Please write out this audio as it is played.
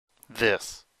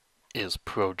This is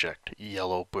Project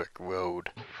Yellow Brick Road.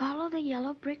 Follow the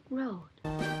yellow brick road.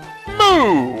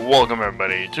 Moo! Welcome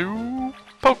everybody to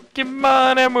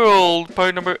Pokemon Emerald,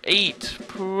 part number 8,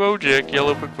 Project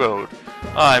Yellow Brick Road.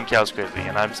 I'm Cows Crazy,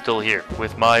 and I'm still here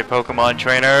with my Pokemon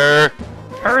trainer,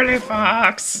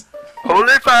 Holyfox!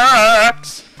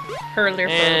 Holyfox! Hurler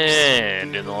folks.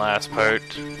 And in the last part,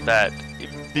 that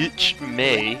bitch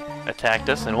May attacked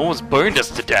us and almost burned us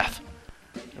to death.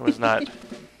 It was not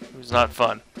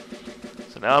fun.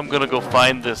 So now I'm gonna go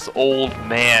find this old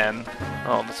man.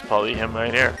 Oh, this is probably him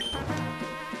right here.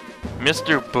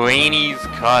 Mr. Brainy's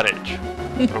cottage.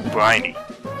 Or Briny.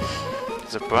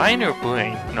 Is it Brian or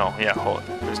Brain? No, yeah, hold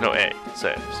it. There's no A.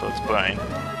 Say it. So it's Brian.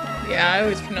 Yeah, I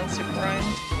always pronounce it Brian.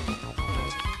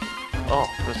 Oh,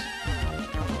 this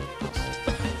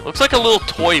looks like a little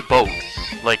toy boat.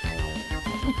 Like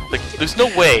there's no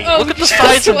way. Oh, look at the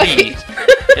size of me. wait.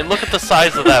 And look at the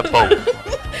size of that boat.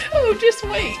 Oh, just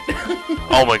wait.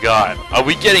 Oh my god. Are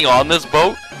we getting on this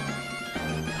boat?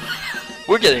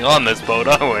 We're getting on this boat,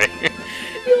 aren't we?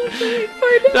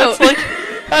 That's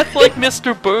like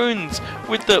Mr. Burns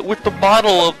with the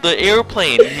model of the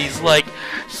airplane, and he's like,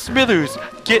 Smithers,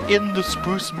 get in the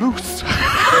spruce moose.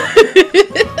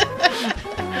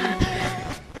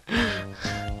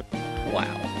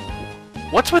 Wow.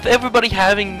 What's with everybody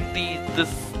having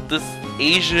this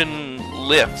Asian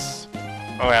lifts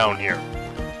around here?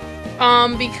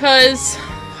 Because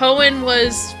Hoenn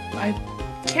was, I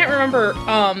can't remember,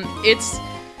 it's,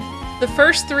 the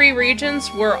first 3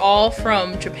 regions were all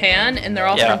from Japan, and they're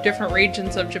all from different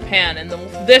regions of Japan, and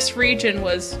this region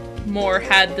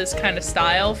had this kind of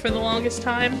style for the longest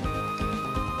time.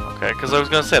 Okay, because I was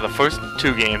going to say, the first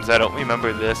 2 games, I don't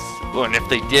remember this, and if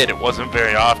they did, it wasn't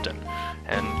very often.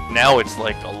 And now it's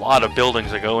like a lot of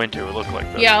buildings I go into look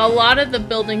like this. Yeah, a lot of the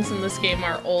buildings in this game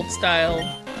are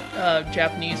old-style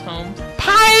Japanese homes.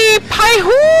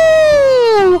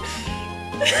 Hoo!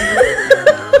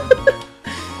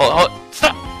 Hold,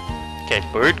 stop! Okay,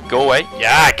 bird, go away.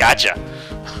 Yeah, I gotcha.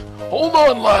 Hold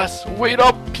on, lass. Wait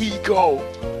up, Pico.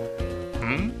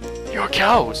 You're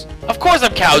cows. Of course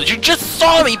I'm cows. You just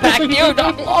saw me back here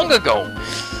not long ago.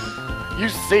 You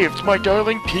saved my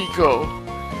darling Pico.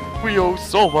 We owe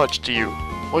so much to you.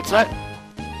 What's that?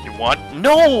 You want?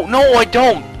 No, I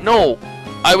don't. No.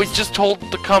 I was just told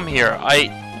to come here.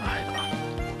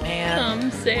 Man.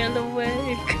 Come sail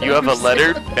away. You have a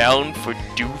letter bound for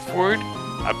Dewford,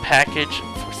 a package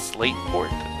for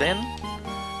Slateport, then?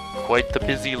 Quite the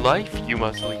busy life you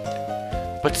must lead.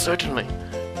 But certainly,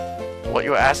 what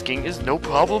you're asking is no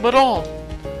problem at all.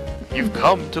 You've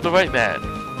come to the right man.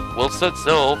 Well said,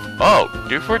 Sylph. Oh,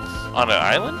 Dewford's on an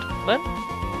island, then?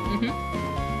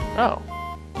 Oh.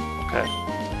 Okay.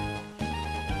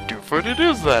 Dewford it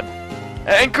is, then.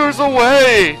 Anchors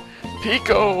away!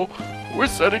 Pico! We're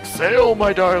setting sail,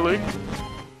 my darling!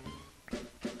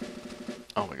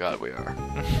 Oh my god, we are.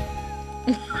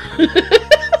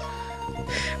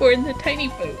 We're in the tiny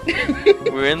boat.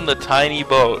 We're in the tiny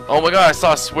boat. Oh my god, I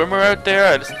saw a swimmer out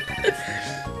there.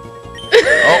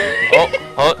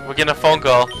 Oh, we're getting a phone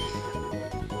call.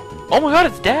 Oh my god,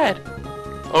 it's Dad!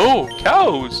 Oh,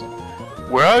 cows!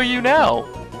 Where are you now?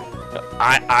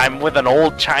 I'm with an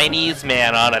old Chinese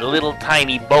man on a little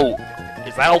tiny boat.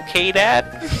 Is that okay, Dad?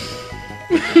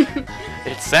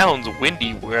 It sounds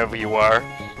windy wherever you are.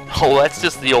 Oh, that's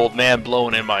just the old man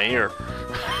blowing in my ear.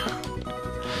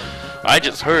 I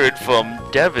just heard from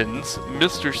Devon's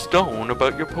Mr. Stone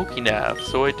about your Pokénav,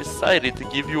 so I decided to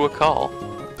give you a call.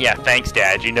 Yeah, thanks,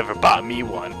 Dad. You never bought me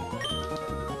one.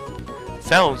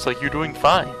 Sounds like you're doing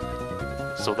fine.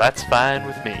 So that's fine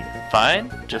with me.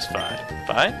 Fine? Just fine.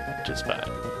 Fine? Just fine.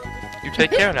 You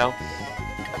take care now.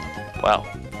 Wow.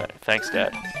 Thanks,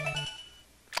 Dad.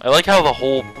 I like how the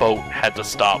whole boat had to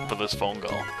stop for this phone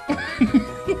call.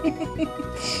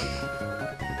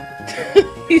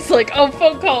 He's like, oh,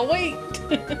 phone call, wait!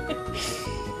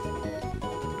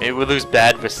 Maybe we'll lose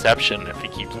bad reception if he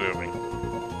keeps moving.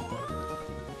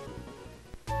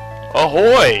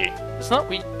 Ahoy! Isn't that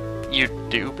what you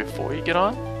do before you get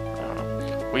on? I don't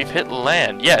know. We've hit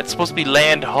land. Yeah, it's supposed to be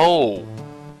land ho.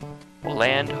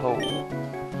 Land ho.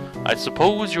 I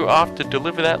suppose you're off to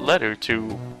deliver that letter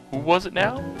to... Who was it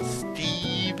now?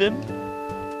 Steven?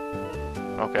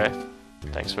 Okay.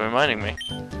 Thanks for reminding me.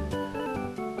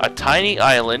 A tiny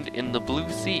island in the blue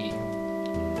sea.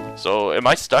 So, am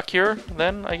I stuck here,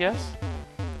 then, I guess?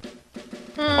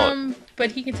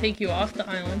 But he can take you off the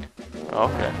island.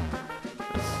 Okay.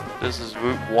 This is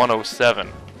Route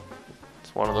 107.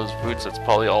 It's one of those routes that's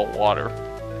probably all water.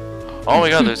 Oh my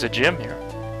god, there's a gym here.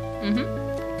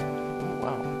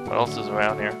 Wow. What else is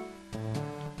around here?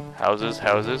 Houses,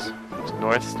 houses.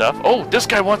 North stuff. Oh, this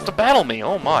guy wants to battle me.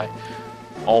 Oh my.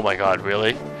 Oh my god,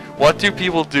 really? What do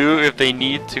people do if they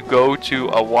need to go to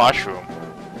a washroom?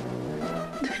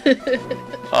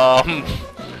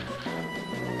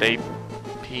 They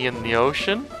pee in the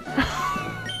ocean?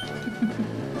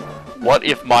 What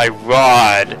if my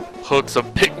rod hooks a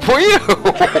pig for you?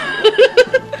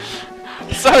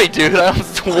 Sorry, dude.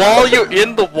 While you're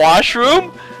in the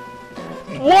washroom?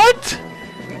 What?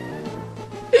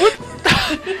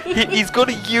 He's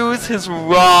gonna use his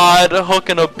rod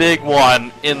hooking a big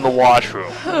one in the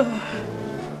washroom.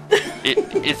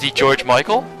 Is he George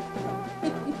Michael?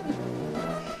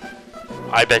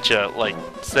 I bet you like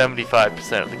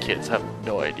 75% of the kids have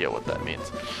no idea what that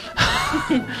means.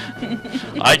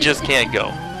 I just can't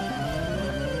go.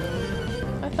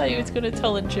 I thought he was gonna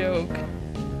tell a joke.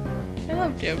 I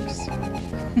love jokes.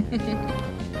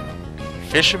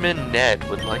 Fisherman Ned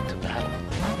would like to battle.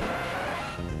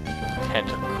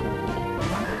 Tentacool.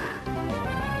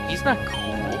 He's not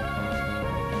cool.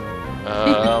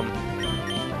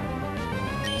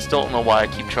 Still don't know why I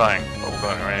keep trying. But we're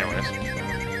going there anyways.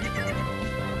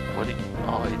 What did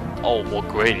oh, well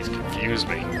great, he's confused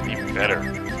me. Even better.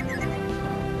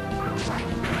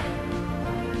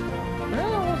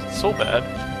 Well, it wasn't so bad.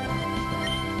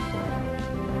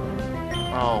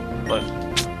 Oh, but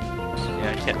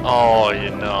yeah, I can't. Oh, you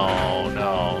know,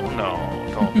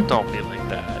 no, don't be like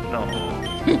that. No.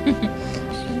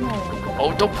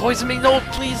 Oh, don't poison me. No,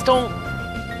 please don't.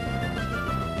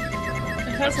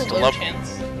 It has a low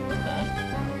chance.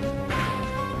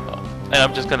 And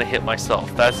I'm just gonna hit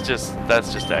myself. That's just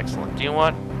excellent. Do you know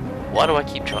what? Why do I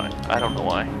keep trying? I don't know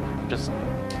why. Just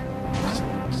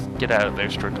get out of there,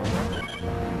 Strickland.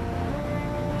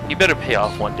 You better pay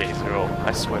off one day, Zero.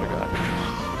 I swear to God.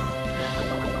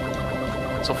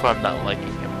 So far, I'm not liking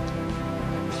him.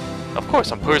 Of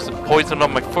course, I'm poisoned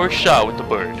on my first shot with the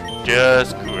bird.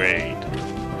 Just great.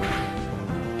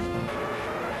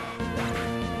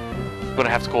 I'm gonna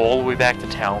have to go all the way back to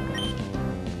town.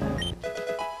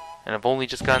 And I've only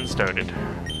just gotten started.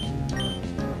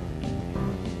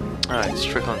 Alright,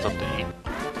 Strickland's up to 8.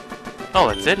 Oh,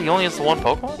 that's it? He only has the one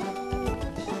Pokemon?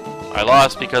 I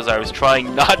lost because I was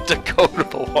trying not to go to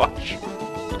the washroom.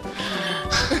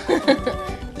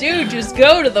 Dude, just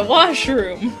go to the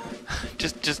washroom.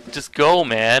 Just go,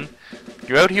 man.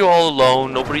 You're out here all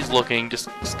alone, nobody's looking, just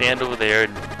stand over there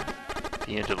and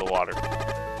pee into the water.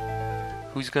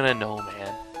 Who's gonna know,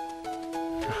 man?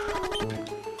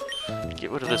 Get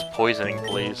rid of this poisoning,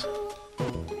 please.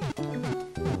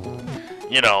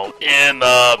 You know, in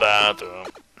the bathroom.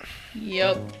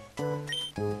 Yep.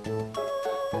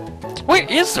 Wait,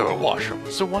 is there a washroom?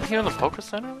 Is there one here in the Poké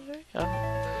Center? Yeah.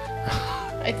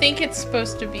 I think it's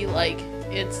supposed to be like,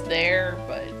 it's there,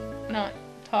 but not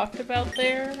talked about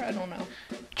there? I don't know.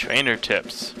 Trainer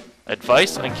tips.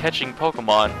 Advice on catching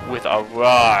Pokemon with a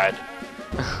rod.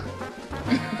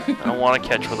 I don't want to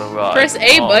catch with a rod. Press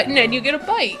A button and you get a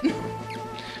bite.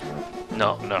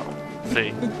 No.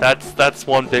 See, that's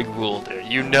one big rule there.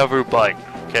 You never bite,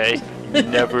 okay? You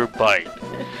never bite.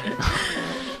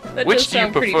 That Which does do you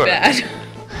sound pretty prefer? bad.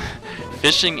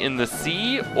 Fishing in the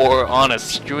sea or on a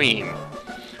stream?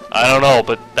 I don't know,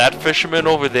 but that fisherman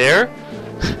over there,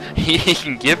 he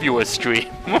can give you a stream.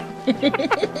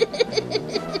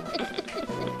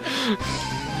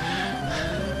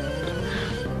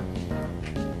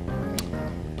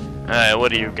 Alright,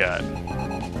 what do you got?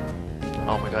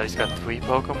 Oh my god, he's got 3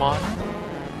 Pokemon?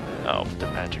 Oh, the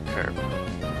magic curve.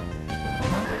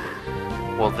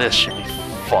 Well, this should be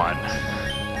fun.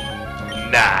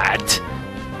 Not!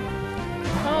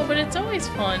 Oh, but it's always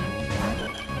fun.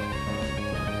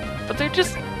 But they're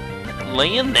just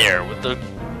laying there with the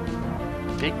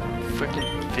big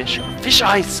freaking fish. Fish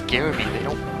eyes scare me. They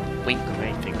don't wink or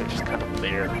anything. They're just kind of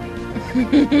there.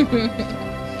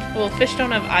 Well, fish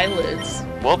don't have eyelids.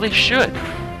 Well, they should.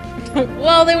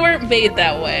 Well, they weren't made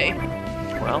that way.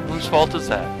 Well, whose fault is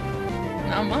that?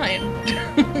 Not mine.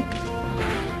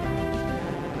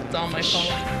 It's all my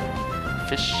fault.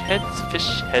 Fish heads,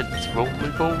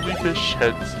 roly fish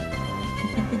heads.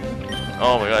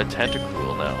 Oh my god,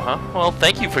 Tentacruel now, huh? Well,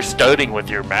 thank you for starting with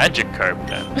your Magikarp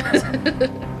then.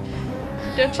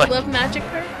 Don't you love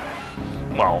Magikarp?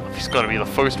 Well, if he's gonna be the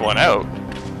first one out,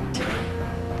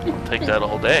 I'll take that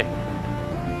all day.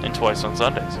 And twice on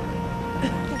Sundays.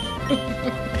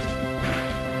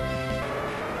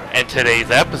 And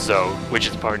today's episode, which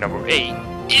is part number 8,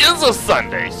 is a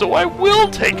Sunday, so I will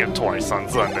take it twice on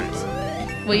Sundays.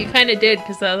 Well, you kind of did,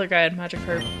 because the other guy had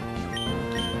Magikarp.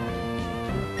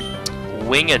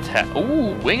 Wing attack.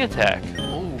 Ooh, wing attack.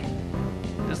 Ooh.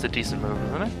 This is a decent move,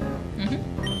 isn't it?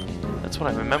 Mm-hmm. That's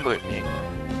what I remember it being.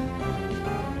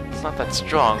 It's not that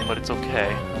strong, but it's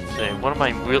okay. Let's see. What am I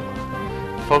real?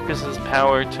 Focuses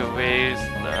power to raise.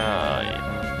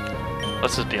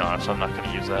 Let's just be honest. I'm not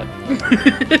gonna use that.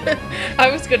 I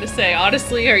was gonna say,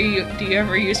 honestly, do you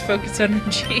ever use focus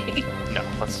energy? No.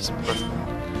 Let's just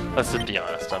be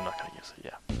honest. I'm not gonna use it.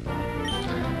 Yeah.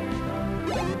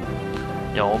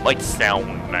 Yo, it might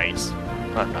sound nice.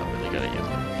 I'm not really gonna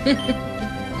use it.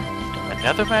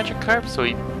 Another magic carp. So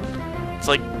it's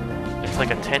like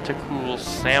a tentacle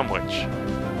sandwich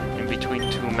in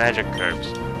between two magic carps.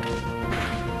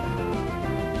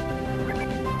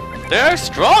 They are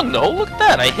strong though, look at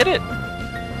that, I hit it!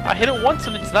 I hit it once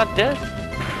and it's not dead.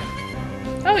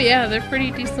 Oh yeah, they're pretty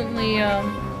decently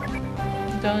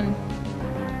done.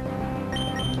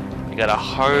 You got a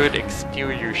hard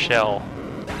exterior shell.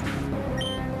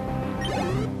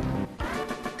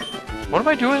 What am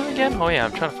I doing again? Oh yeah,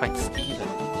 I'm trying to find Steven.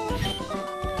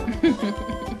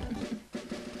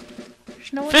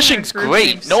 Fishing's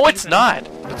great! No, it's not!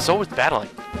 But so is battling.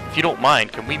 If you don't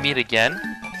mind, can we meet again?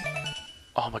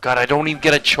 Oh my god, I don't even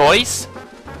get a choice?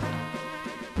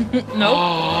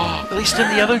 Nope. At least in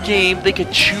the other game, I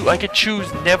could choose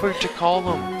never to call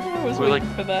them. I was waiting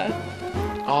for that.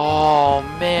 Oh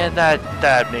man, that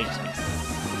makes me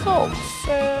so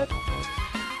sad.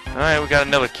 Alright, we got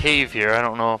another cave here. I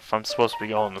don't know if I'm supposed to be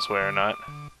going this way or not.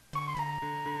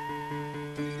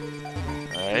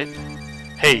 Alright.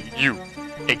 Hey, you!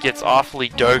 It gets awfully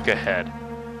dark ahead.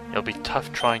 It'll be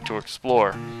tough trying to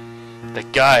explore. The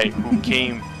guy who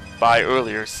came by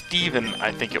earlier, Steven,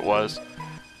 I think it was,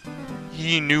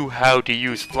 he knew how to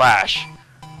use Flash.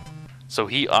 So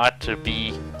he ought to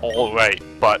be alright,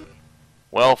 but,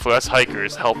 well, for us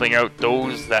hikers, helping out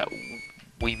those that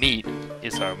we meet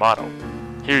is our motto.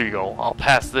 Here you go, I'll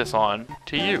pass this on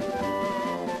to you.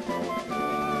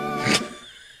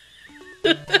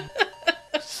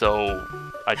 So,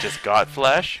 I just got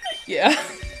Flash? Yeah.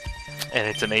 And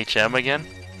it's an HM again?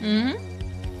 Mm-hmm.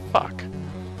 Fuck.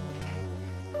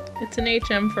 It's an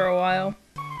HM for a while.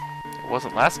 It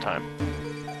wasn't last time.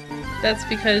 That's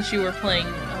because you were playing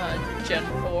Gen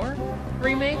 4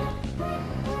 remake.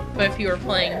 But if you were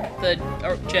playing the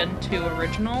Gen 2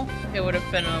 original, it would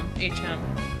have been a HM.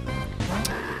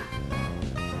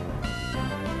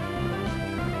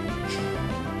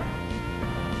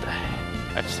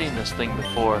 I've seen this thing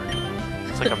before.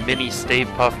 It's like a mini Stay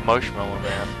Puft Marshmallow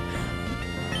Man.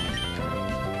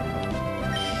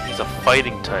 He's a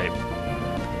fighting type.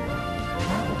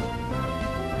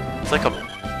 It's like a...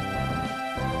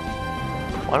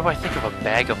 Why do I think of a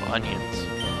bag of onions?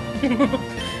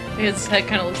 His head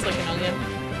kind of looks like an onion.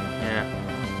 Yeah.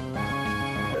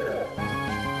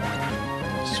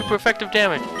 Super effective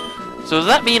damage. So does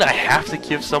that mean I have to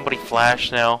give somebody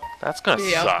Flash now? That's gonna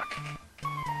suck.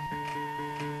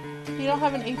 You don't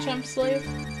have an HM slave?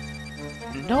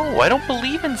 No, I don't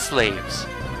believe in slaves.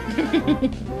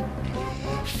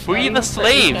 Free the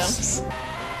slaves!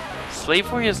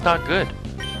 Slavery is not good.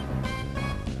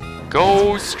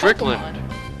 Go Strickland!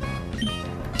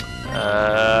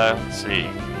 Let's see.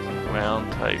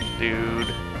 Ground type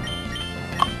dude.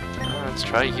 Let's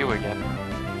try you again.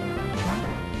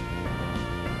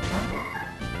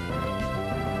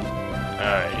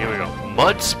 Alright, here we go.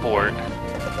 Mud Sport.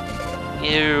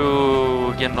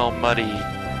 Ew, getting all muddy.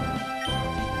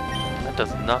 That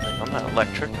does nothing. I'm not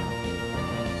electric.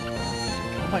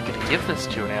 What am I gonna give this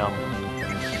to now?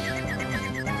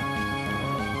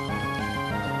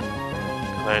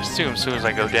 I assume as soon as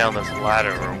I go down this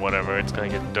ladder or whatever, it's gonna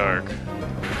get dark.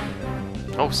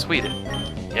 Oh, sweet.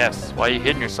 Yes, why are you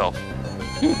hitting yourself?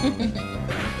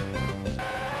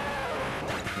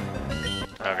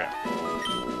 Okay.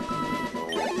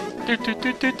 Do do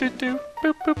do do do do.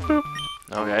 Boop boop boop.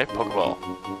 Okay, Pokeball.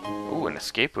 Ooh, an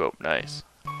escape rope. Nice.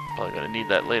 Probably gonna need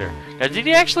that later. Now, did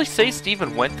he actually say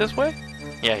Steven went this way?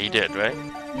 Yeah, he did, right?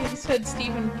 Yeah, he said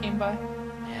Steven came by.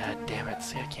 Yeah, damn it.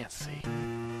 See, I can't see.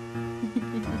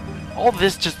 All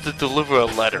this just to deliver a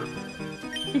letter.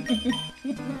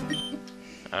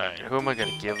 Alright, who am I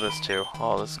gonna give this to?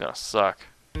 Oh, this is gonna suck.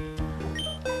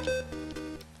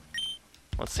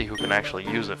 Let's see who can actually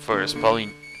use it first.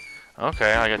 Probably...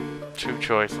 Okay, I got two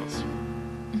choices.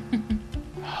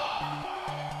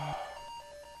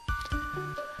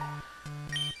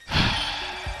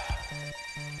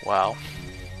 Wow.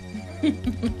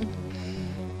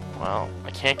 Well, I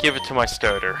can't give it to my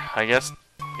starter. I guess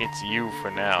it's you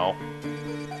for now.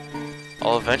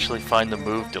 I'll eventually find the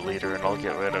move deleter and I'll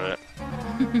get rid of it.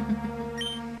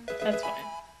 That's fine.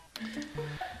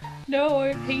 No,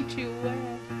 I hate you.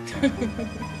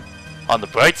 On the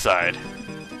bright side,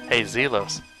 hey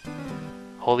Zelos,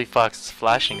 Holyfox is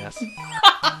flashing us.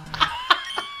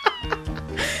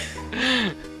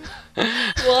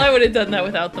 Well, I would have done that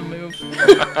without the move.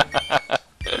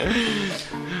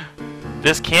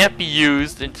 This can't be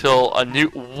used until a new—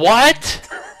 What?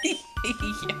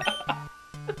 Yeah.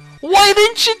 Why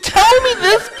didn't you tell me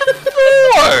this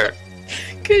before?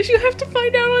 Because you have to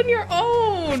find out on your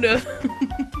own.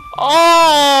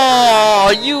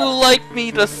 Oh, you like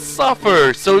me to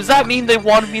suffer. So does that mean they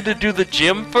wanted me to do the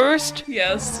gym first?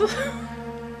 Yes.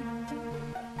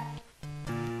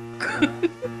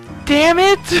 Damn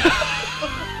it!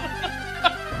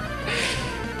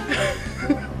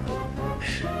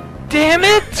 Damn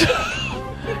it!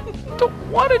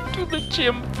 Don't want to do the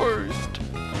gym first.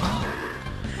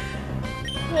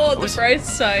 Well, on the bright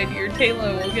side, your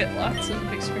Taylor will get lots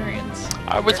of experience.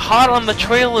 I was hot on the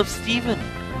trail of Steven.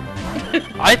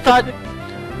 I thought...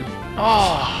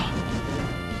 Oh.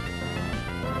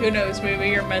 Who knows, maybe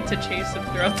you're meant to chase him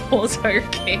throughout the whole entire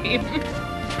game.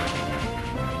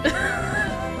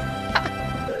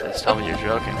 Just tell me you're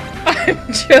joking.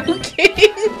 I'm joking.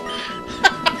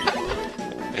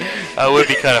 That would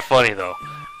be kind of funny, though.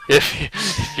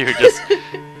 If you're just...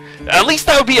 At least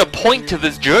that would be a point to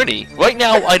this journey. Right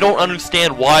now, I don't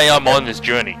understand why I'm on this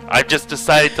journey. I've just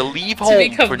decided to leave home to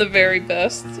become the very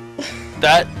best.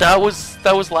 That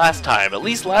was last time. At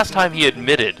least last time he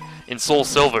admitted in Soul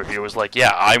Silver, he was like,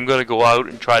 "Yeah, I'm gonna go out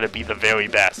and try to be the very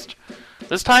best."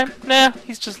 This time, nah,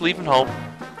 he's just leaving home.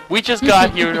 We just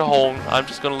got here to home. I'm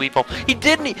just gonna leave home. He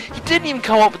didn't even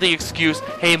come up with the excuse,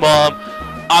 "Hey, Mom,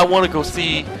 I want to go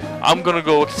see. I'm gonna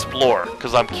go explore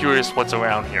because I'm curious what's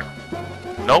around here."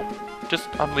 Nope, just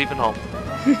I'm leaving home.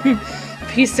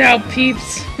 Peace out,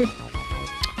 peeps.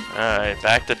 Alright,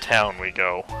 back to town we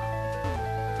go.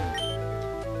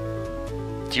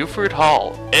 Dewford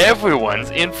Hall,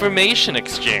 everyone's information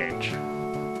exchange.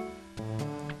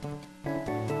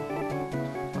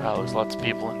 Wow, there's lots of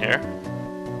people in here.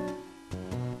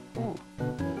 Ooh.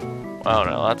 Wow,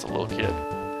 no, that's a little kid.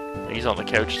 He's on the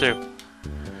couch too.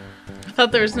 I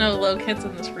thought there was no little kids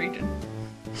in this region.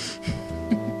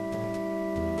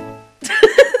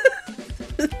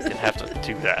 Didn't have to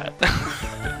do that.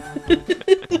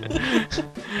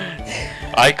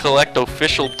 I collect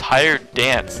official Tired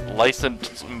Dance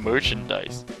licensed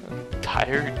merchandise.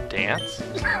 Tired Dance?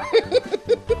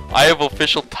 I have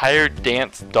official Tired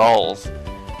Dance dolls.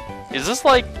 Is this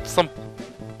like some...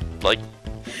 like...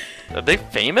 Are they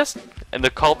famous? And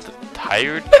they're called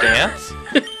Tired Dance?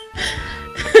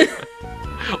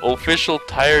 Official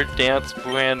Tired Dance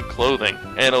brand clothing.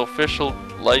 And official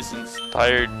licensed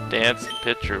Tired Dance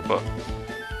picture book.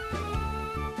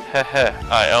 Heh,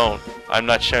 I own. I'm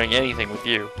not sharing anything with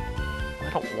you. I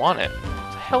don't want it.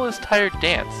 What the hell is Tired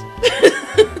Dance?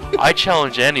 I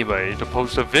challenge anybody to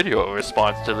post a video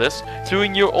response to this,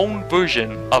 doing your own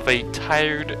version of a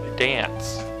Tired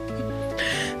Dance.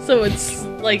 So it's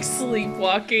like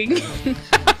sleepwalking.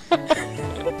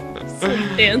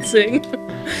 Sleep dancing.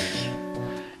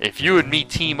 If you and me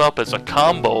team up as a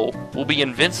combo, we'll be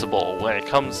invincible when it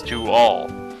comes to all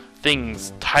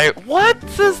things tired. What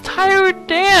says Tired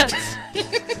Dance?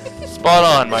 Spot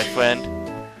on, my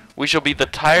friend. We shall be the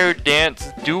Tired Dance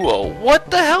duo. What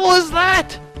the hell is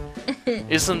that?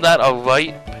 Isn't that a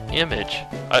right image?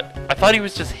 I thought he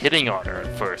was just hitting on her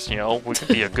at first, you know? We could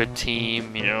be a good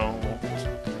team, you know?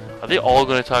 Are they all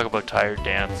going to talk about Tired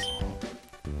Dance?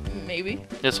 Maybe.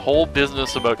 This whole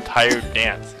business about Tired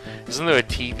Dance. Isn't there a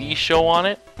TV show on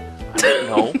it? I don't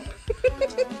know.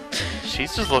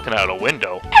 She's just looking out a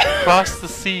window. Across the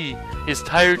sea. Is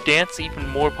Tired Dance even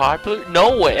more popular?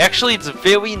 No, actually it's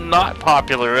very not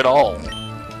popular at all.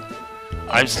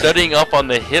 I'm studying up on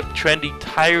the hip, trendy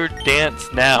Tired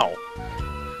Dance now.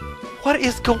 What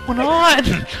is going on?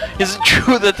 Is it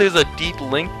true that there's a deep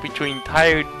link between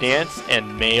Tired Dance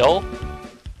and male?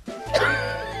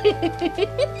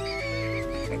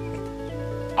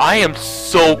 I am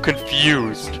so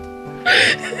confused.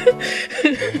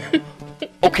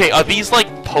 Okay, are these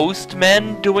like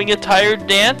postmen doing a Tired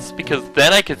Dance? Because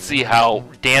then I could see how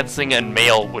dancing and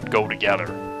male would go together.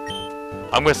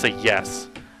 I'm gonna say yes.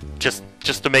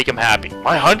 Just to make him happy.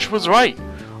 My hunch was right.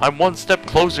 I'm one step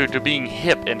closer to being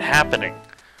hip and happening.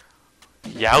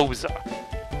 Yowza.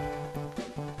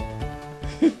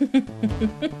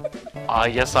 I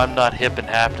guess I'm not hip and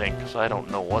happening because I don't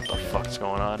know what the fuck's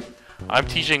going on. I'm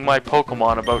teaching my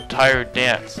Pokemon about Tired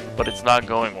Dance, but it's not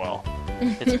going well.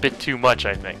 It's a bit too much,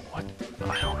 I think. What?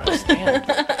 I don't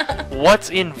understand. What's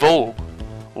in vogue?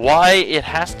 Why it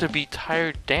has to be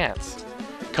Tired Dance?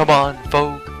 Come on,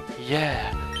 Vogue.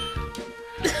 Yeah.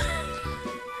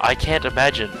 I can't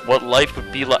imagine what life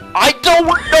would be like. I don't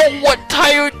know what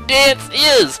Tired Dance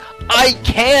is! I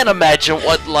can imagine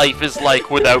what life is like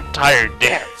without tired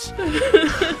dance.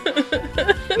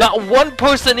 Not one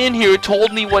person in here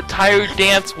told me what tired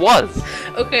dance was.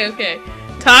 Okay, okay.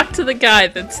 Talk to the guy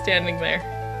that's standing there.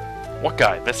 What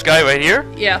guy? This guy right here?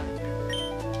 Yeah.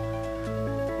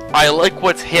 I like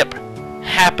what's hip,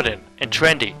 happening, and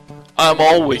trendy. I'm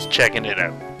always checking it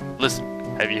out.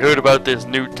 Listen, have you heard about this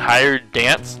new tired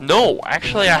dance? No,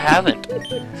 actually I haven't.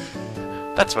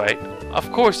 That's right.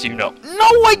 Of course you know.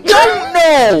 No, I don't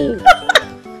know!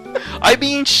 I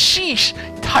mean, sheesh,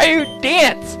 tired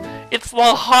dance. It's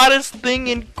the hottest thing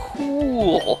in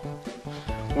cool.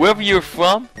 Wherever you're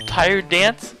from, tired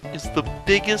dance is the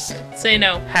biggest Say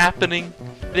no. happening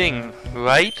thing,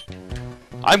 right?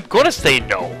 I'm gonna say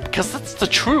no, because that's the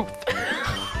truth.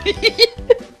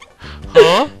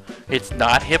 Huh? It's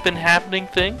not hip and happening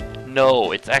thing?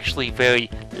 No, it's actually very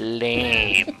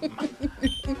lame.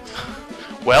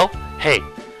 Well, hey,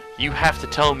 you have to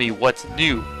tell me what's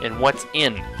new and what's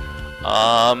in.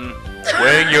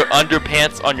 Wearing your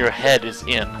underpants on your head is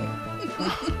in.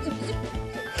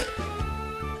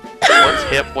 What's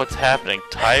hip, what's happening?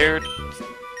 Tired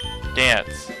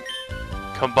dance.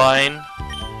 Combine.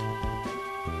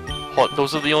 Hold,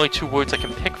 those are the only two words I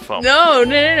can pick from. No,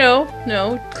 no, no, no.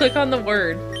 No, click on the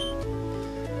word.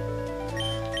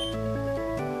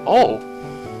 Oh.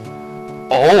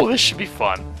 Oh, this should be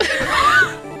fun.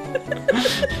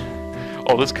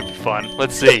 Oh, this could be fun.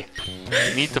 Let's see.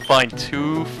 We need to find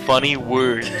two funny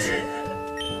words.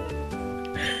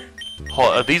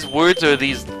 Hold, are these words or are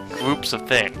these groups of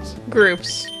things?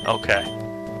 Groups. Okay.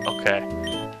 Okay.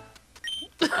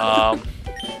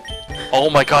 Oh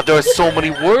my god, there are so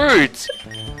many words!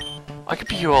 I could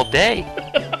be here all day.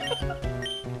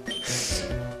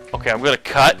 Okay, I'm gonna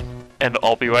cut, and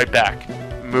I'll be right back.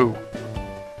 Moo.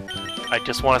 I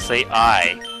just want to say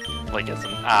I. Like it's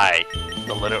an I.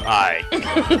 The letter I.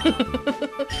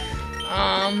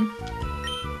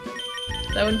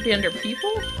 That wouldn't be under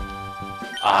people?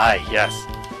 I, yes.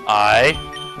 I.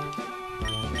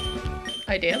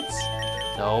 I dance?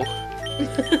 No.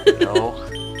 No.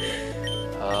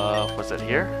 Was it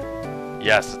here?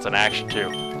 Yes, it's an action too.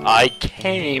 I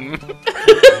came.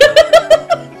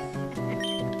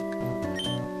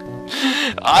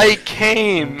 I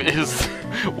came is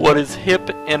what is hip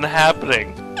and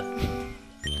happening.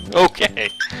 Okay.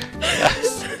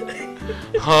 Yes.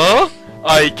 Huh?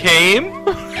 I came?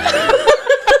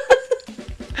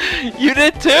 You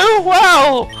did too?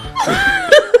 Wow!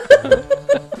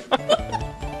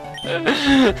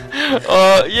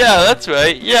 Yeah, that's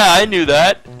right. Yeah, I knew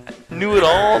that. Knew it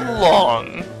all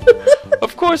along.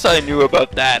 Of course I knew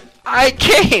about that. I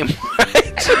came,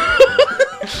 right?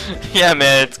 Yeah,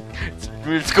 man,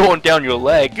 it's going down your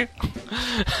leg.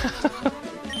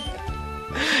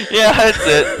 Yeah, that's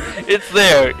it. It's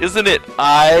there, isn't it?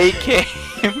 I came.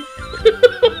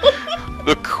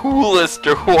 The coolest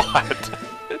or what?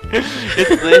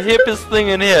 It's the hippest thing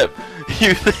in hip.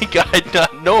 You think I'd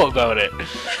not know about it?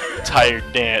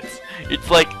 Tired dance. It's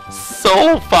like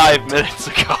so 5 minutes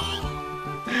ago.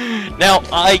 Now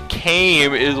I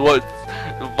came is what's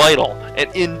vital and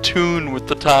in tune with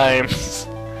the times.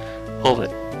 Hold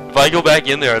it. If I go back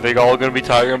in there, are they all gonna be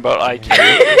talking about I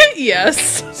came?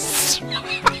 Yes.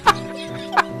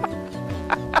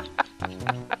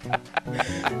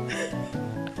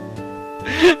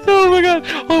 Oh my god.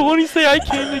 Oh, what do you say? I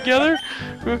came together?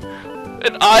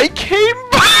 And I came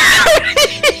party!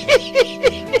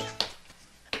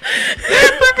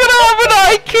 They're gonna have an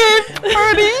I came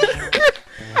party!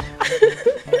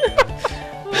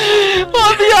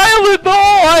 On the island! The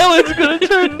whole island's gonna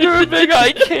turn into a big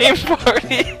I came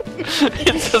party!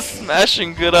 It's a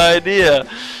smashing good idea.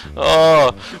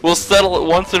 Oh, we'll settle it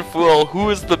once and for all. Who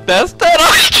is the best at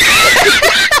I came?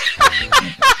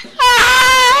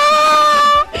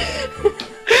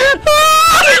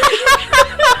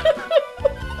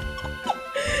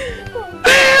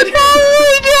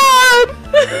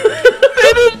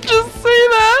 They didn't just say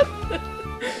that!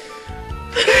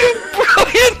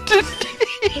 Brilliant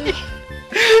indeed!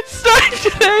 Starting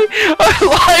today, our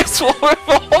lives will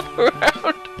revolve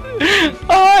around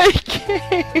I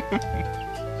came!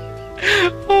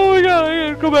 Oh my god, I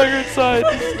gotta go back inside.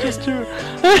 This is just too...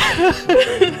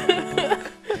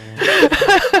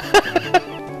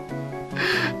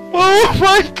 Oh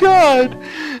my god!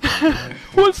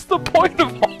 What's the point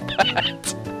of all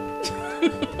that?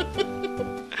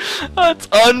 That's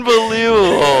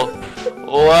unbelievable!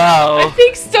 Wow! I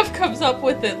think stuff comes up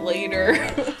with it later.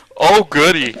 Oh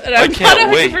goody! And I'm I can't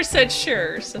not 100% wait.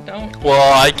 sure, so don't.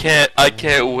 Well, I can't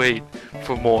wait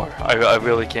for more. I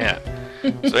really can't.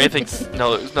 So anything?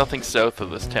 No, there's nothing south of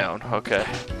this town. Okay.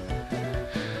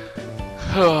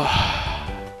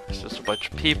 It's just a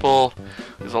bunch of people.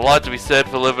 There's a lot to be said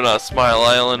for living on a Smile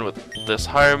Island with this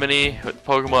harmony with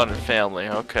Pokemon and family.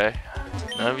 Okay.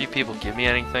 None of you people give me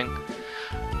anything.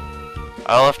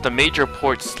 I left a major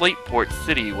port, Slateport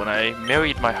City, when I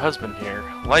married my husband here.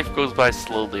 Life goes by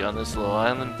slowly on this little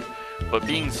island, but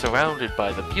being surrounded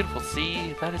by the beautiful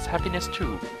sea, that is happiness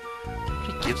too.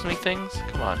 He gives me things?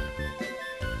 Come on.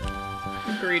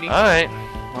 Greedy. Alright.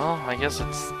 Well, I guess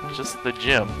it's just the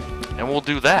gym. And we'll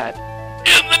do that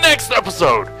in the next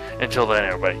episode. Until then,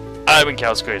 everybody, I've been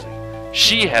Cows Crazy.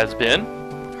 She has been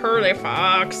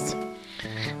Holyfox.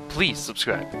 Please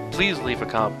subscribe. Please leave a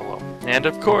comment below. And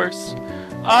of course,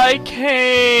 I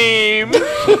came!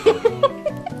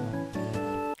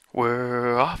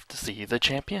 We're off to see the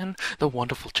champion, the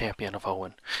wonderful champion of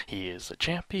Hoenn. He is a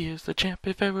champ,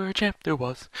 if ever a champ there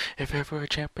was. If ever a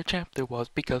champ there was,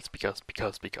 because of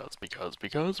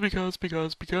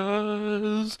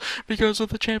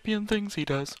the champion things he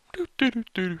does.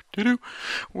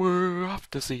 We're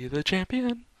off to see the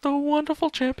champion, the wonderful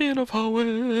champion of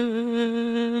Hoenn.